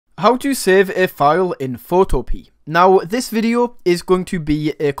How to save a file in Photopea. Now this video is going to be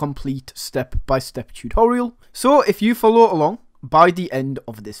a complete step-by-step tutorial, so if you follow along, by the end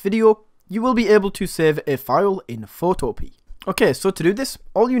of this video, you will be able to save a file in Photopea. Okay, so to do this,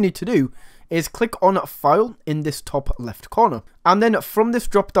 all you need to do is click on File in this top left corner, and then from this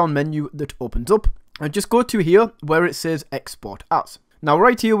drop down menu that opens up, just go to here where it says Export As. Now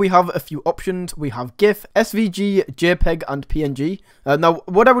right here we have a few options. We have GIF, SVG, JPEG and PNG. Now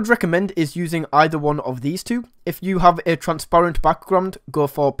what I would recommend is using either one of these two. If you have a transparent background, go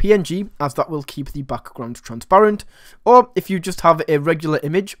for PNG, as that will keep the background transparent. Or if you just have a regular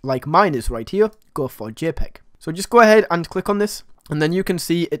image like mine is right here, go for JPEG. So just go ahead and click on this, and then you can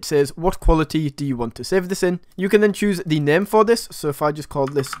see it says what quality do you want to save this in. You can then choose the name for this. So if I just call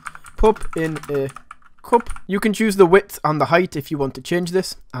this Pup in a Cup, you can choose the width and the height if you want to change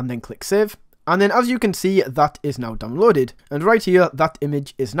this, and then click save. And then as you can see, that is now downloaded, and right here that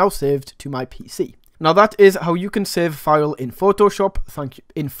image is now saved to my PC. Now that is how you can save file in Photoshop. Thank you.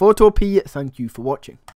 In Photopea. Thank you for watching.